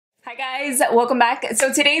Hi guys, welcome back.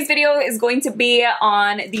 So today's video is going to be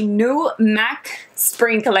on the new MAC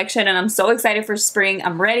spring collection and I'm so excited for spring.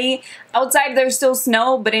 I'm ready. Outside there's still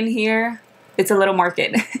snow, but in here it's a little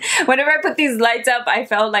market. Whenever I put these lights up, I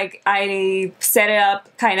felt like I set it up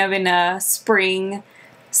kind of in a spring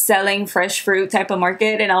selling fresh fruit type of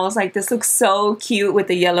market, and I was like, this looks so cute with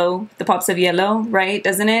the yellow, the pops of yellow, right?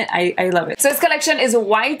 Doesn't it? I love it. So this collection is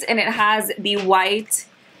white and it has the white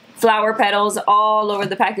flower petals all over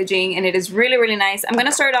the packaging and it is really, really nice. I'm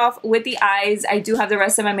gonna start off with the eyes. I do have the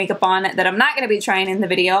rest of my makeup on that I'm not gonna be trying in the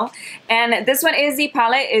video. And this one is the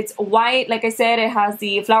palette. It's white. Like I said, it has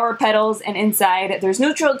the flower petals and inside there's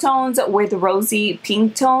neutral tones with rosy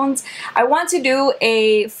pink tones. I want to do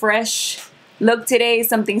a fresh look today,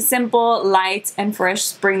 something simple, light, and fresh,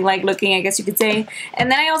 spring-like looking, I guess you could say.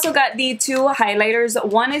 And then I also got the two highlighters.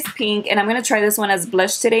 One is pink, and I'm going to try this one as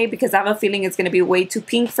blush today because I have a feeling it's going to be way too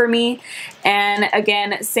pink for me. And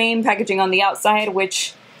again, same packaging on the outside,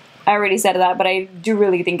 which I already said that, but I do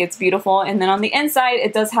really think it's beautiful. And then on the inside,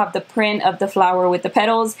 it does have the print of the flower with the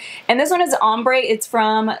petals. And this one is ombre. It's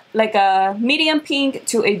from like a medium pink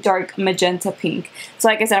to a dark magenta pink. So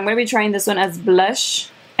like I said, I'm going to be trying this one as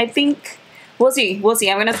blush, I think. We'll see. We'll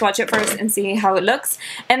see. I'm going to swatch it first and see how it looks.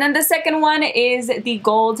 And then the second one is the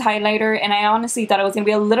gold highlighter. And I honestly thought it was going to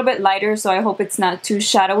be a little bit lighter, so I hope it's not too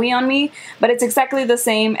shadowy on me. But it's exactly the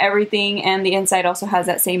same, everything. And the inside also has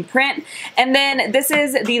that same print. And then this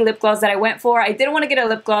is the lip gloss that I went for. I didn't want to get a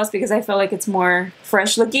lip gloss because I feel like it's more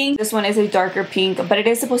fresh looking. This one is a darker pink, but it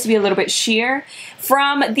is supposed to be a little bit sheer.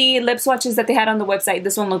 From the lip swatches that they had on the website,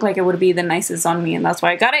 this one looked like it would be the nicest on me, and that's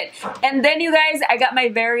why I got it. And then you guys, I got my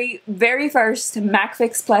very first MAC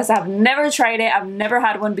Fix Plus. I've never tried it. I've never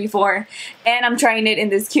had one before, and I'm trying it in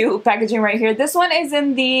this cute packaging right here. This one is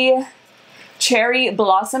in the cherry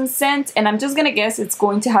blossom scent, and I'm just gonna guess it's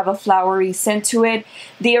going to have a flowery scent to it.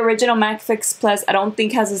 The original MAC Fix Plus I don't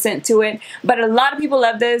think has a scent to it, but a lot of people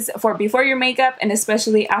love this for before your makeup and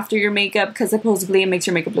especially after your makeup because supposedly it makes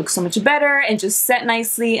your makeup look so much better and just set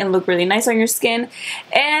nicely and look really nice on your skin.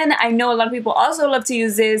 And I know a lot of people also love to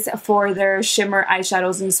use this for their shimmer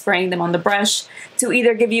eyeshadows and spraying them on the brush to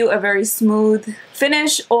either give you a very smooth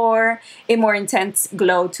finish or a more intense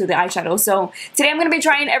glow to the eyeshadow. So today I'm going to be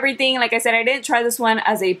trying everything. Like I said, I didn't try this one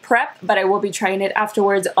as a prep, but I will be trying it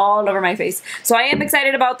afterwards all over my face. So I am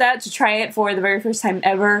excited about that, to try it for the very first time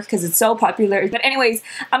ever because it's so popular. But anyways,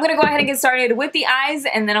 I'm going to go ahead and get started with the eyes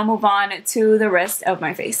and then I'll move on to the rest of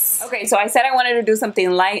my face. Okay, so I said I wanted to do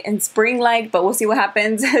something light and spring-like, but we'll see what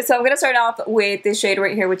happens. So I'm going to start off with this shade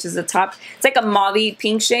right here, which is the top. It's like a mauvey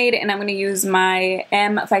pink shade, and I'm going to use my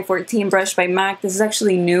M514 brush by MAC. This is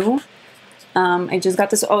actually new. I just got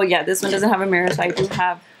this. Oh yeah, this one doesn't have a mirror, so I do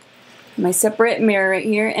have my separate mirror right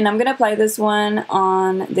here, and I'm gonna apply this one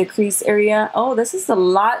on the crease area. Oh, this is a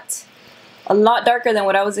lot darker than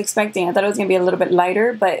what I was expecting. I thought it was gonna be a little bit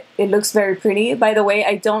lighter, but it looks very pretty. By the way,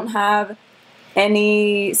 I don't have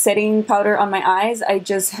any setting powder on my eyes. I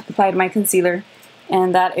just applied my concealer,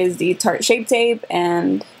 and that is the Tarte Shape Tape,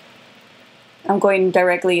 and I'm going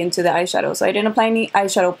directly into the eyeshadow. So I didn't apply any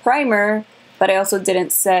eyeshadow primer, but I also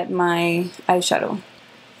didn't set my eyeshadow.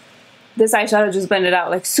 This eyeshadow just blended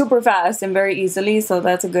out like super fast and very easily, so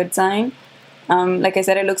that's a good sign. Like I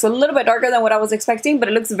said, it looks a little bit darker than what I was expecting, but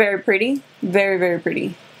it looks very pretty. Very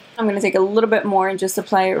pretty. I'm going to take a little bit more and just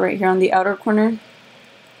apply it right here on the outer corner, and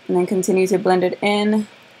then continue to blend it in.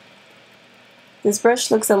 This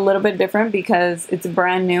brush looks a little bit different because it's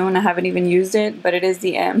brand new and I haven't even used it, but it is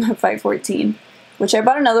the M514, which I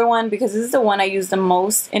bought another one because this is the one I use the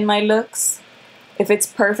most in my looks. It fits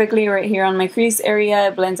perfectly right here on my crease area.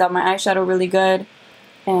 It blends out my eyeshadow really good.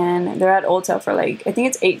 And they're at Ulta for like, I think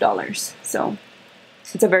it's $8. So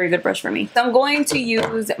it's a very good brush for me. So I'm going to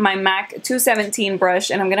use my MAC 217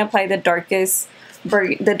 brush, and I'm going to apply the darkest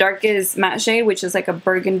matte shade, which is like a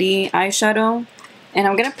burgundy eyeshadow. And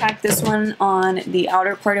I'm going to pack this one on the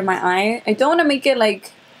outer part of my eye. I don't want to make it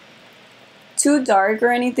like too dark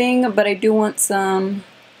or anything, but I do want some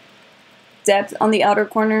depth on the outer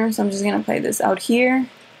corner, so I'm just gonna apply this out here.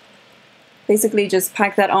 Basically just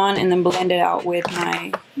pack that on and then blend it out with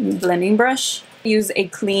my blending brush. Use a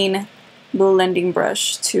clean blending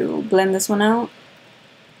brush to blend this one out.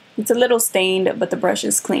 It's a little stained, but the brush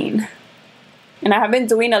is clean. And I have been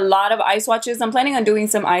doing a lot of eye swatches. I'm planning on doing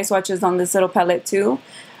some eye swatches on this little palette too.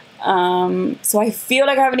 So I feel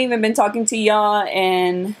like I haven't even been talking to y'all,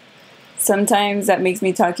 and sometimes that makes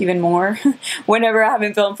me talk even more. Whenever I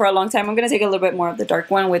haven't filmed for a long time, I'm going to take a little bit more of the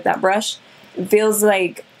dark one with that brush. It feels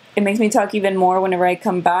like it makes me talk even more whenever I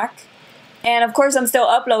come back. And of course I'm still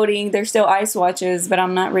uploading. There's still eye swatches, but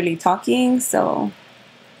I'm not really talking, so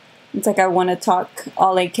It's like I want to talk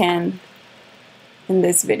all I can in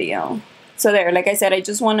this video. So there, like I said, I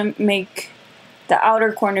just want to make the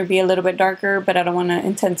outer corner be a little bit darker, but I don't want to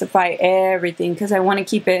intensify everything because I want to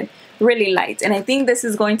keep it really light. And I think this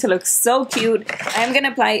is going to look so cute. I'm going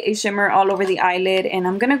to apply a shimmer all over the eyelid, and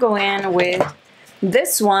I'm going to go in with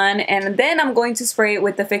this one, and then I'm going to spray it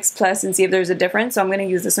with the Fix Plus and see if there's a difference. So I'm going to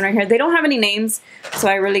use this one right here. They don't have any names, so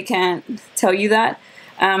I really can't tell you that.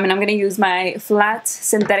 And I'm going to use my flat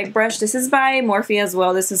synthetic brush. This is by Morphe as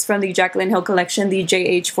well. This is from the Jaclyn Hill collection, the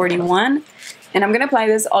JH41. And I'm going to apply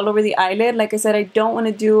this all over the eyelid. Like I said, I don't want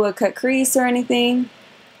to do a cut crease or anything.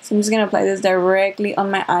 So I'm just going to apply this directly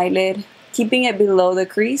on my eyelid, keeping it below the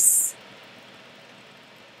crease.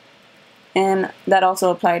 And that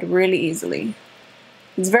also applied really easily.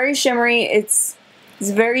 It's very shimmery. It's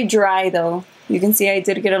very dry though. You can see I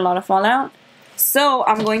did get a lot of fallout. So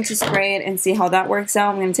I'm going to spray it and see how that works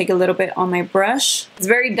out. I'm going to take a little bit on my brush. It's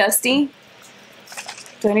very dusty.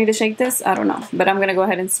 Do I need to shake this? I don't know. But I'm going to go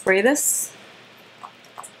ahead and spray this.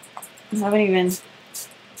 I haven't even...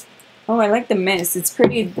 Oh, I like the mist. It's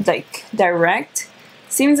pretty like direct.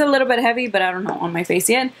 Seems a little bit heavy, but I don't know on my face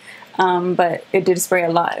yet. But it did spray a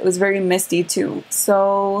lot. It was very misty too.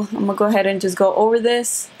 So I'm gonna go ahead and just go over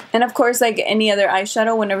this. And of course, like any other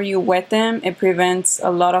eyeshadow, whenever you wet them, it prevents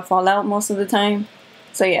a lot of fallout most of the time.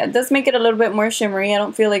 So yeah, it does make it a little bit more shimmery. I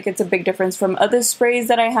don't feel like it's a big difference from other sprays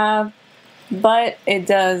that I have, but it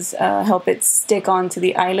does help it stick onto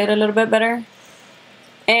the eyelid a little bit better.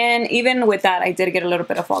 And even with that, I did get a little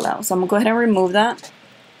bit of fallout. So I'm gonna go ahead and remove that.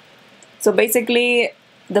 So basically,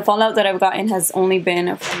 the fallout that I've gotten has only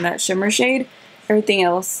been from that shimmer shade. Everything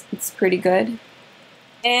else, it's pretty good.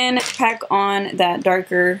 And pack on that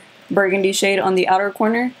darker burgundy shade on the outer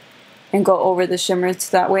corner and go over the shimmer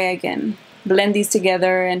so that way I can blend these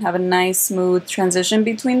together and have a nice smooth transition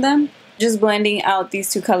between them. Just blending out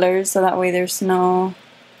these two colors so that way there's no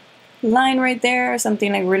line right there or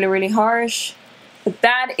something like really harsh. But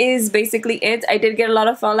that is basically it. I did get a lot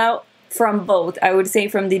of fallout from both. I would say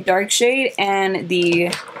from the dark shade and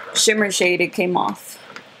the shimmer shade it came off.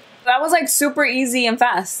 That was like super easy and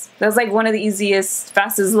fast. That was like one of the easiest,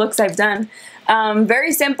 fastest looks I've done.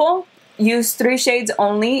 Very simple. Use 3 shades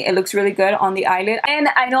only. It looks really good on the eyelid. And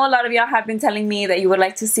I know a lot of y'all have been telling me that you would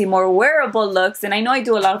like to see more wearable looks. And I know I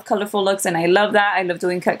do a lot of colorful looks and I love that. I love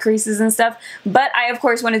doing cut creases and stuff. But I, of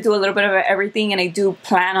course, want to do a little bit of everything. And I do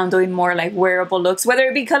plan on doing more like wearable looks, whether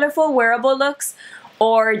it be colorful wearable looks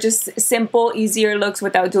or just simple, easier looks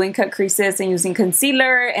without doing cut creases and using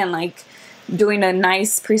concealer and like doing a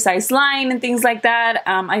nice precise line and things like that.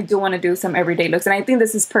 I do want to do some everyday looks, and I think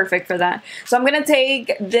this is perfect for that. So I'm gonna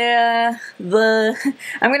take I'm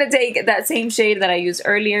gonna take that same shade that I used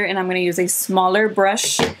earlier, and I'm gonna use a smaller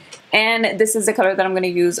brush, and this is the color that I'm gonna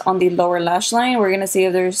use on the lower lash line. We're gonna see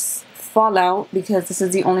if there's fallout because this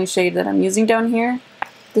is the only shade that I'm using down here.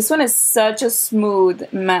 This one is such a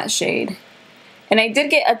smooth matte shade, and I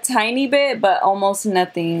did get a tiny bit but almost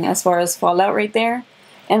nothing as far as fallout right there.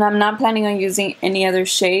 And I'm not planning on using any other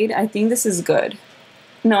shade. I think this is good.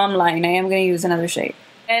 No, I'm lying. I am going to use another shade.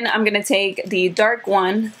 And I'm going to take the dark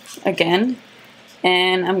one again.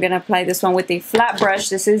 And I'm going to apply this one with a flat brush.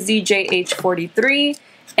 This is the JH43.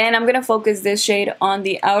 And I'm going to focus this shade on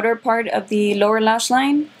the outer part of the lower lash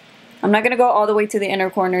line. I'm not going to go all the way to the inner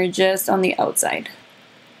corner, just on the outside.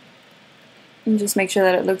 And just make sure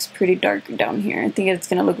that it looks pretty dark down here. I think it's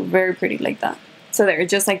going to look very pretty like that. So there,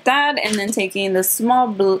 just like that, and then taking the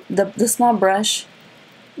small small brush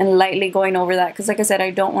and lightly going over that, because like I said,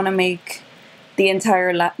 I don't want to make the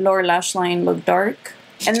entire lower lash line look dark.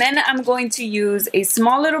 And then I'm going to use a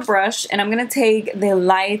small little brush, and I'm going to take the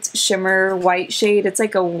light shimmer white shade. It's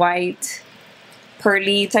like a white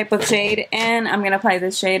pearly type of shade, and I'm going to apply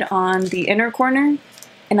this shade on the inner corner.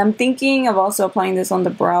 And I'm thinking of also applying this on the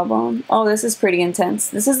brow bone. Oh, this is pretty intense.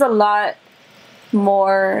 This is a lot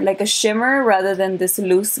more like a shimmer rather than this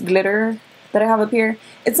loose glitter that I have up here.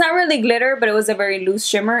 It's not really glitter, but it was a very loose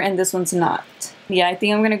shimmer, and this one's not. Yeah, I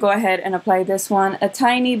think I'm gonna go ahead and apply this one a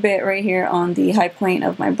tiny bit right here on the high point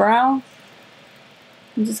of my brow.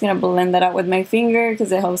 I'm just gonna blend that out with my finger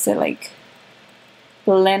because it helps it like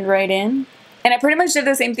blend right in. And I pretty much did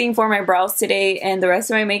the same thing for my brows today and the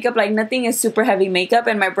rest of my makeup. Like nothing is super heavy makeup,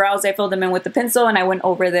 and my brows I filled them in with the pencil and I went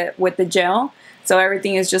over it with the gel. So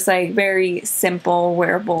everything is just like very simple,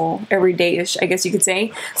 wearable, everyday-ish, I guess you could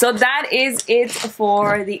say. So that is it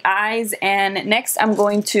for the eyes. And next I'm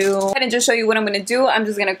going to go ahead and just show you what I'm going to do. I'm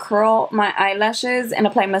just going to curl my eyelashes and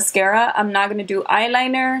apply mascara. I'm not going to do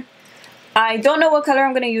eyeliner. I don't know what color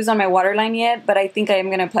I'm going to use on my waterline yet, but I think I am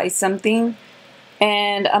going to apply something.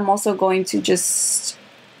 And I'm also going to just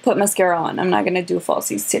put mascara on. I'm not going to do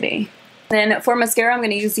falsies today. Then for mascara, I'm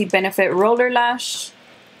going to use the Benefit Roller Lash.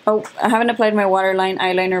 Oh, I haven't applied my waterline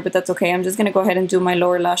eyeliner, but that's okay. I'm just going to go ahead and do my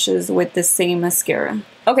lower lashes with the same mascara.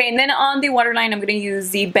 Okay, and then on the waterline, I'm going to use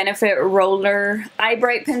the Benefit Roller Eye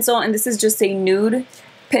Bright Pencil, and this is just a nude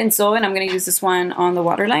pencil, and I'm going to use this one on the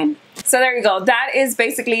waterline. So there you go. That is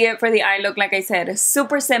basically it for the eye look. Like I said,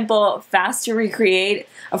 super simple, fast to recreate.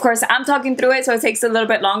 Of course, I'm talking through it, so it takes a little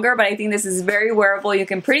bit longer, but I think this is very wearable. You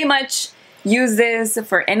can pretty much use this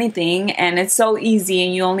for anything, and it's so easy,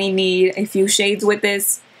 and you only need a few shades with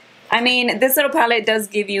this. I mean, this little palette does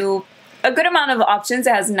give you a good amount of options.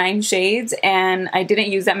 It has 9 shades, and I didn't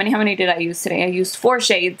use that many. How many did I use today? I used 4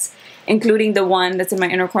 shades, including the one that's in my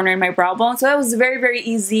inner corner in my brow bone. So that was very, very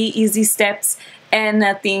easy steps, and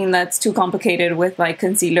nothing that's too complicated with like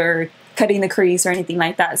concealer, cutting the crease, or anything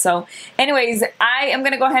like that. So anyways, I am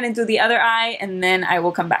going to go ahead and do the other eye, and then I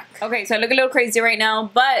will come back. Okay, so I look a little crazy right now,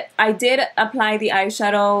 but I did apply the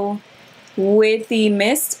eyeshadow with the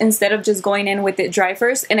mist instead of just going in with it dry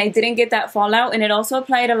first, and I didn't get that fallout, and it also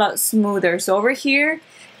applied a lot smoother. So over here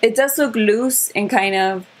it does look loose and kind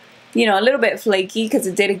of, you know, a little bit flaky because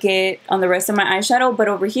it did get on the rest of my eyeshadow, but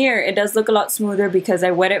over here it does look a lot smoother because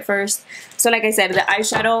I wet it first. So like I said, the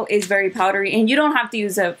eyeshadow is very powdery, and you don't have to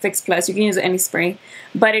use a Fix Plus, you can use any spray,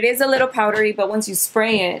 but it is a little powdery. But once you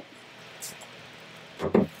spray it,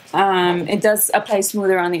 it does apply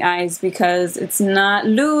smoother on the eyes because it's not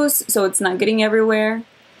loose, so it's not getting everywhere.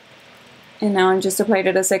 And now I just applied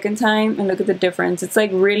it a second time, and look at the difference. It's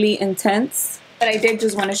like really intense. But I did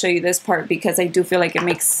just want to show you this part because I do feel like it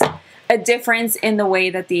makes a difference in the way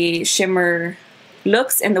that the shimmer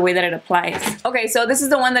looks and the way that it applies. Okay, so this is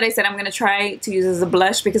the one that I said I'm going to try to use as a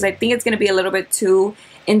blush because I think it's going to be a little bit too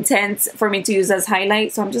intense for me to use as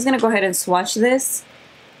highlight. So I'm just going to go ahead and swatch this.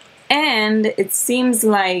 And it seems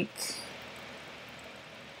like,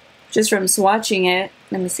 just from swatching it,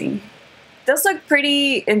 let me see, it does look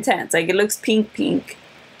pretty intense. Like it looks pink,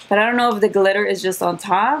 but I don't know if the glitter is just on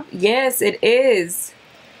top. Yes, it is.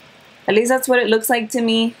 At least that's what it looks like to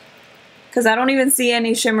me, because I don't even see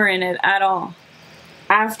any shimmer in it at all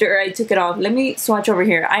after I took it off. Let me swatch over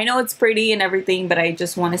here. I know it's pretty and everything, but I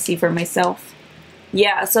just want to see for myself.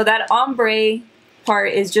 Yeah, so that ombre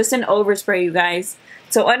part is just an overspray, you guys.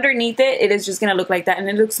 So underneath it, it is just going to look like that. And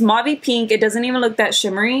it looks mauve pink. It doesn't even look that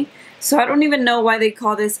shimmery. So I don't even know why they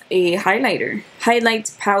call this a highlighter.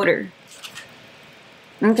 Highlight powder.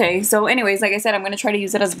 Okay, so anyways, like I said, I'm going to try to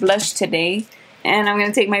use it as blush today. And I'm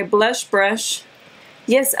going to take my blush brush.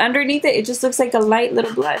 Yes, underneath it, it just looks like a light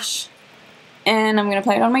little blush. And I'm going to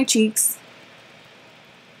apply it on my cheeks.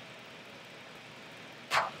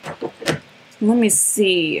 Let me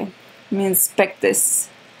see. Let me inspect this.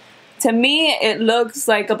 To me, it looks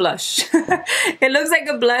like a blush. It looks like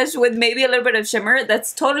a blush with maybe a little bit of shimmer.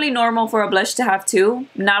 That's totally normal for a blush to have too.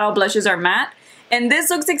 Not all blushes are matte. And this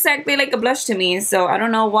looks exactly like a blush to me. So I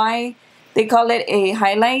don't know why they call it a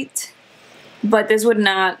highlight. But this would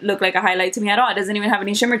not look like a highlight to me at all. It doesn't even have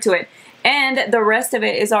any shimmer to it. And the rest of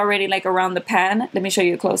it is already like around the pan. Let me show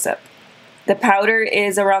you a close-up. The powder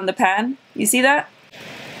is around the pan. You see that?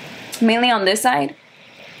 Mainly on this side.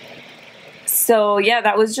 So yeah,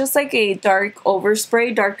 that was just like a dark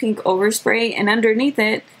overspray, dark pink overspray, and underneath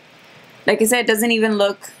it, like I said, it doesn't even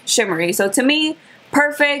look shimmery. So to me,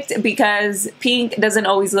 perfect, because pink doesn't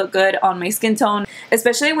always look good on my skin tone,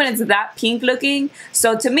 especially when it's that pink looking.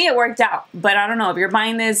 So to me, it worked out. But I don't know, if you're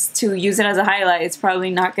buying this to use it as a highlight, it's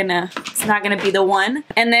probably not gonna be the one.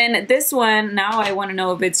 And then this one, now I want to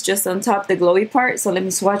know if it's just on top, the glowy part. So let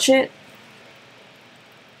me swatch it.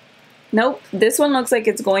 Nope, this one looks like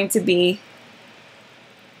it's going to be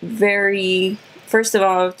very, first of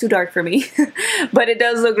all, too dark for me. But it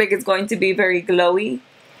does look like it's going to be very glowy.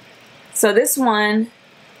 So this one,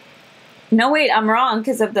 no wait, I'm wrong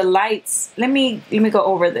because of the lights. Let me go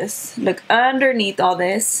over this. Look, underneath all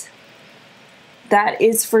this, that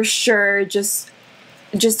is for sure just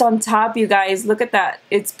on top, you guys. Look at that.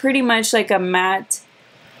 It's pretty much like a matte,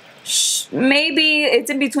 maybe it's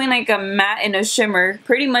in between like a matte and a shimmer,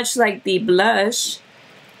 pretty much like the blush.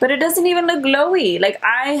 But it doesn't even look glowy. Like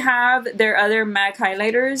I have their other MAC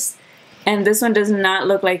highlighters, and this one does not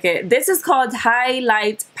look like it. This is called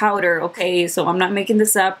highlight powder, okay? So I'm not making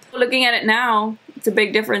this up. Looking at it now, it's a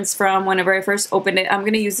big difference from whenever I first opened it. I'm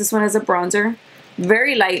gonna use this one as a bronzer,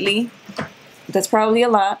 very lightly. That's probably a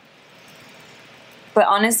lot. But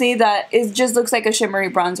honestly, it just looks like a shimmery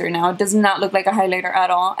bronzer now. It does not look like a highlighter at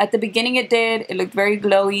all. At the beginning it did. It looked very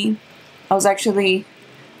glowy. I was actually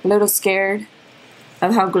a little scared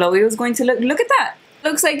of how glowy it was going to look. Look at that.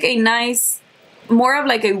 Looks like a nice more of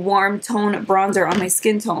like a warm tone bronzer on my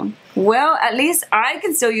skin tone. Well, at least I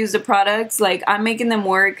can still use the products. Like, I'm making them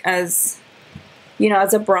work as, you know,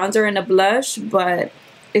 as a bronzer and a blush. But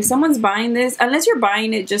if someone's buying this, unless you're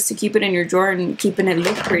buying it just to keep it in your drawer and keeping it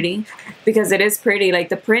look pretty, because it is pretty. Like,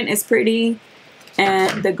 the print is pretty,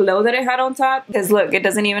 and the glow that it had on top, because look, it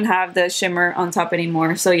doesn't even have the shimmer on top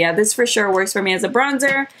anymore. So yeah, this for sure works for me as a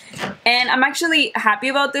bronzer, and I'm actually happy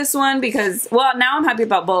about this one because, well, now I'm happy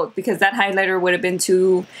about both, because that highlighter would have been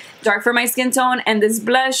too dark for my skin tone, and this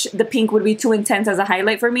blush, the pink, would be too intense as a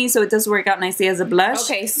highlight for me, so it does work out nicely as a blush.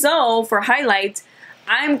 Okay, so for highlight,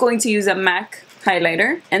 I'm going to use a MAC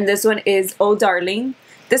highlighter, and this one is Oh Darling.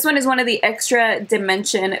 This one is one of the extra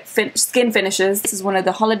dimension skin finishes. This is one of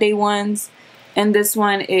the holiday ones. And this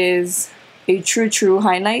one is a true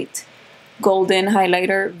highlight, golden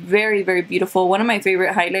highlighter. Very, very beautiful. One of my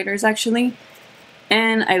favorite highlighters, actually.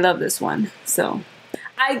 And I love this one. So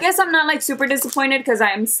I guess I'm not like super disappointed because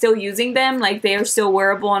I'm still using them. Like, they are still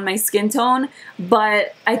wearable on my skin tone.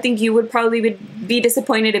 But I think you would probably be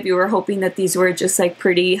disappointed if you were hoping that these were just like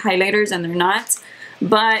pretty highlighters, and they're not.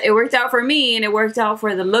 But it worked out for me, and it worked out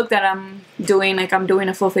for the look that I'm doing. Like, I'm doing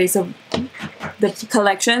a full face of the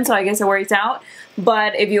collection, so I guess it worked out.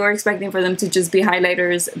 But if you were expecting for them to just be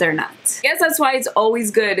highlighters, they're not. I guess that's why it's always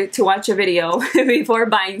good to watch a video before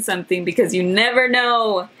buying something, because you never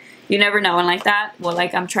know. You never know. And like that, well,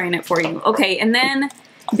 like, I'm trying it for you. Okay, and then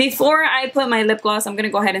before I put my lip gloss, I'm gonna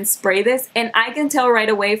go ahead and spray this, and I can tell right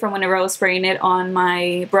away from whenever I was spraying it on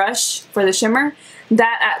my brush for the shimmer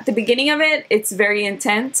that at the beginning of it, it's very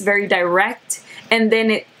intense, very direct, and then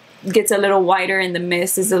it gets a little wider and the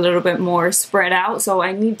mist is a little bit more spread out. So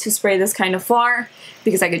I need to spray this kind of far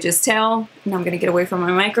because I could just tell. And I'm gonna get away from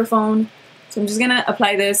my microphone. So I'm just gonna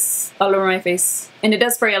apply this all over my face, and it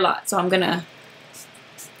does spray a lot, so I'm gonna,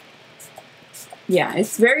 yeah,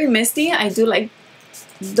 it's very misty. I do like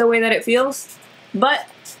the way that it feels, but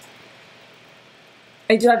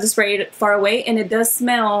I do have to spray it far away, and it does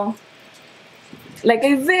smell like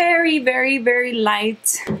a very, very, very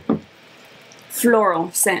light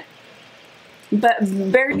floral scent, but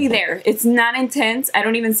barely there. It's not intense. I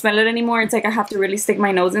don't even smell it anymore. It's like I have to really stick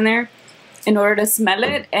my nose in there in order to smell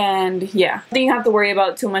it. And yeah, I think you have to worry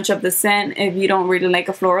about too much of the scent if you don't really like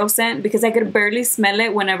a floral scent, because I could barely smell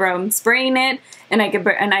it whenever I'm spraying it, and I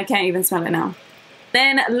can't even smell it now.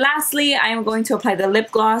 Then lastly, I am going to apply the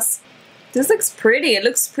lip gloss. This looks pretty. It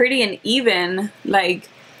looks pretty and even, like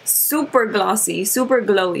super glossy, super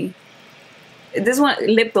glowy. This one,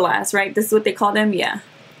 lip gloss, right? This is what they call them, yeah.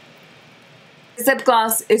 This lip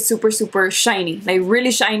gloss is super shiny, like really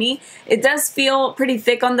shiny. It does feel pretty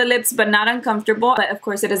thick on the lips, but not uncomfortable. But of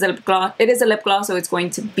course, it is a lip gloss. It is a lip gloss, so it's going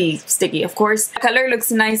to be sticky, of course. The color looks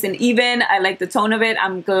nice and even. I like the tone of it.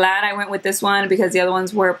 I'm glad I went with this one because the other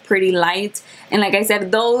ones were pretty light. And like I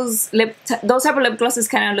said, those type of lip glosses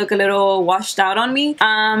kind of look a little washed out on me.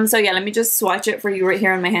 So yeah, let me just swatch it for you right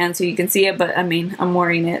here on my hand so you can see it. But I mean, I'm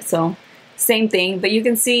wearing it, so same thing. But you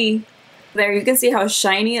can see there, you can see how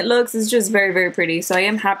shiny it looks. It's just very pretty. So I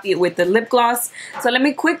am happy with the lip gloss. So let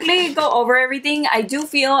me quickly go over everything. I do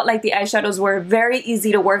feel like the eyeshadows were very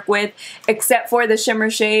easy to work with, except for the shimmer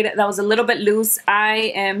shade that was a little bit loose.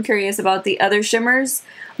 I am curious about the other shimmers,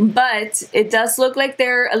 but it does look like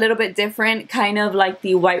they're a little bit different, kind of like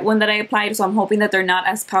the white one that I applied. So I'm hoping that they're not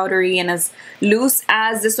as powdery and as loose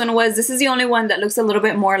as this one was. This is the only one that looks a little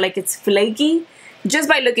bit more like it's flaky. Just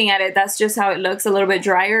by looking at it, that's just how it looks, a little bit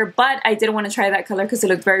drier. But I did want to try that color because it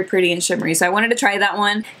looked very pretty and shimmery. So I wanted to try that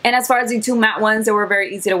one. And as far as the two matte ones, they were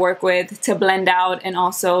very easy to work with, to blend out. And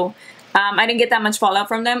also, I didn't get that much fallout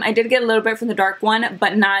from them. I did get a little bit from the dark one,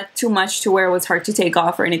 but not too much to where it was hard to take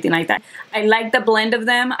off or anything like that. I like the blend of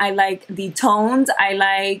them. I like the tones. I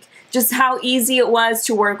like just how easy it was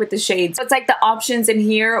to work with the shades. So it's like the options in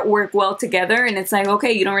here work well together, and it's like,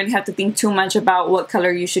 okay, you don't really have to think too much about what color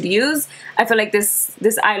you should use. I feel like this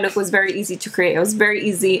eye look was very easy to create. It was very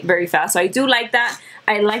easy, very fast. So I do like that.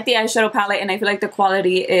 I like the eyeshadow palette, and I feel like the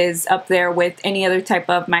quality is up there with any other type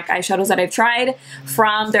of MAC eyeshadows that I've tried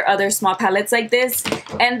from their other small palettes like this.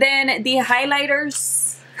 And then the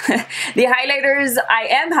highlighters, the highlighters, I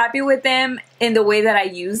am happy with them in the way that I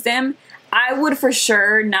use them. I would for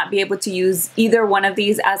sure not be able to use either one of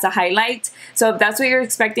these as a highlight. So if that's what you're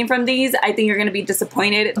expecting from these, I think you're going to be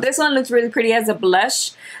disappointed. This one looks really pretty as a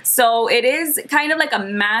blush. So it is kind of like a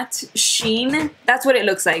matte sheen. That's what it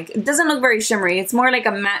looks like. It doesn't look very shimmery. It's more like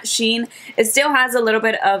a matte sheen. It still has a little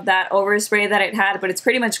bit of that overspray that it had, but it's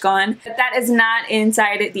pretty much gone. But that is not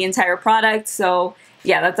inside the entire product. So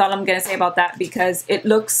yeah, that's all I'm gonna say about that because it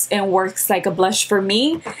looks and works like a blush for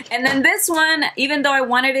me. And then this one, even though I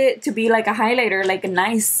wanted it to be like a highlighter, like a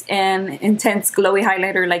nice and intense glowy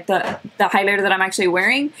highlighter, like the highlighter that I'm actually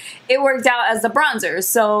wearing, it worked out as the bronzer.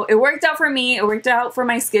 So it worked out for me, it worked out for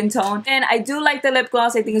my skin tone. And I do like the lip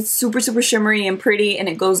gloss. I think it's super, super shimmery and pretty, and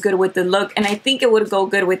it goes good with the look. And I think it would go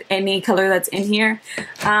good with any color that's in here.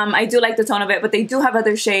 I do like the tone of it, but they do have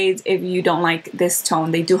other shades if you don't like this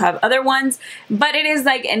tone. They do have other ones, but it is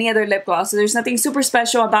like any other lip gloss. So there's nothing super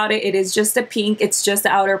special about it. It is just a pink. It's just the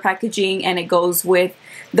outer packaging, and it goes with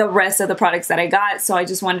the rest of the products that I got. So I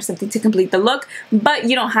just wanted something to complete the look, but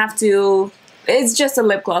you don't have to. It's just a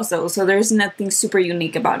lip gloss though, so there's nothing super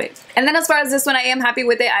unique about it. And then as far as this one, I am happy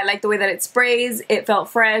with it. I like the way that it sprays. It felt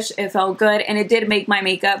fresh, it felt good, and it did make my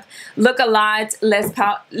makeup look a lot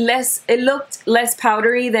it looked less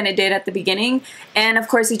powdery than it did at the beginning. And of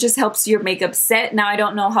course, it just helps your makeup set. Now I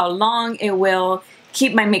don't know how long it will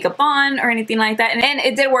keep my makeup on or anything like that, and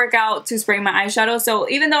it did work out to spray my eyeshadow. So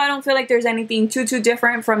even though I don't feel like there's anything too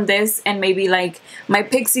different from this and maybe like my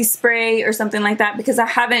Pixie spray or something like that, because I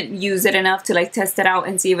haven't used it enough to like test it out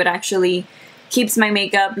and see if it actually keeps my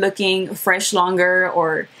makeup looking fresh longer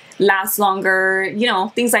or lasts longer, you know,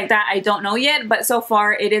 things like that. I don't know yet, but so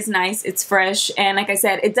far it is nice, it's fresh, and like I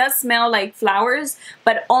said, it does smell like flowers,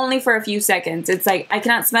 but only for a few seconds. It's like I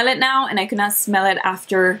cannot smell it now, and I cannot smell it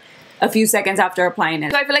after a few seconds after applying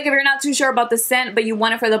it. So I feel like if you're not too sure about the scent, but you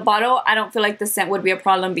want it for the bottle, I don't feel like the scent would be a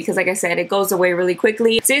problem because like I said, it goes away really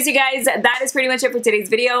quickly. So yes, you guys, that is pretty much it for today's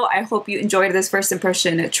video. I hope you enjoyed this first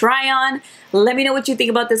impression try on. Let me know what you think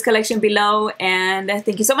about this collection below, and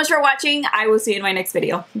thank you so much for watching. I will see you in my next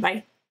video. Bye.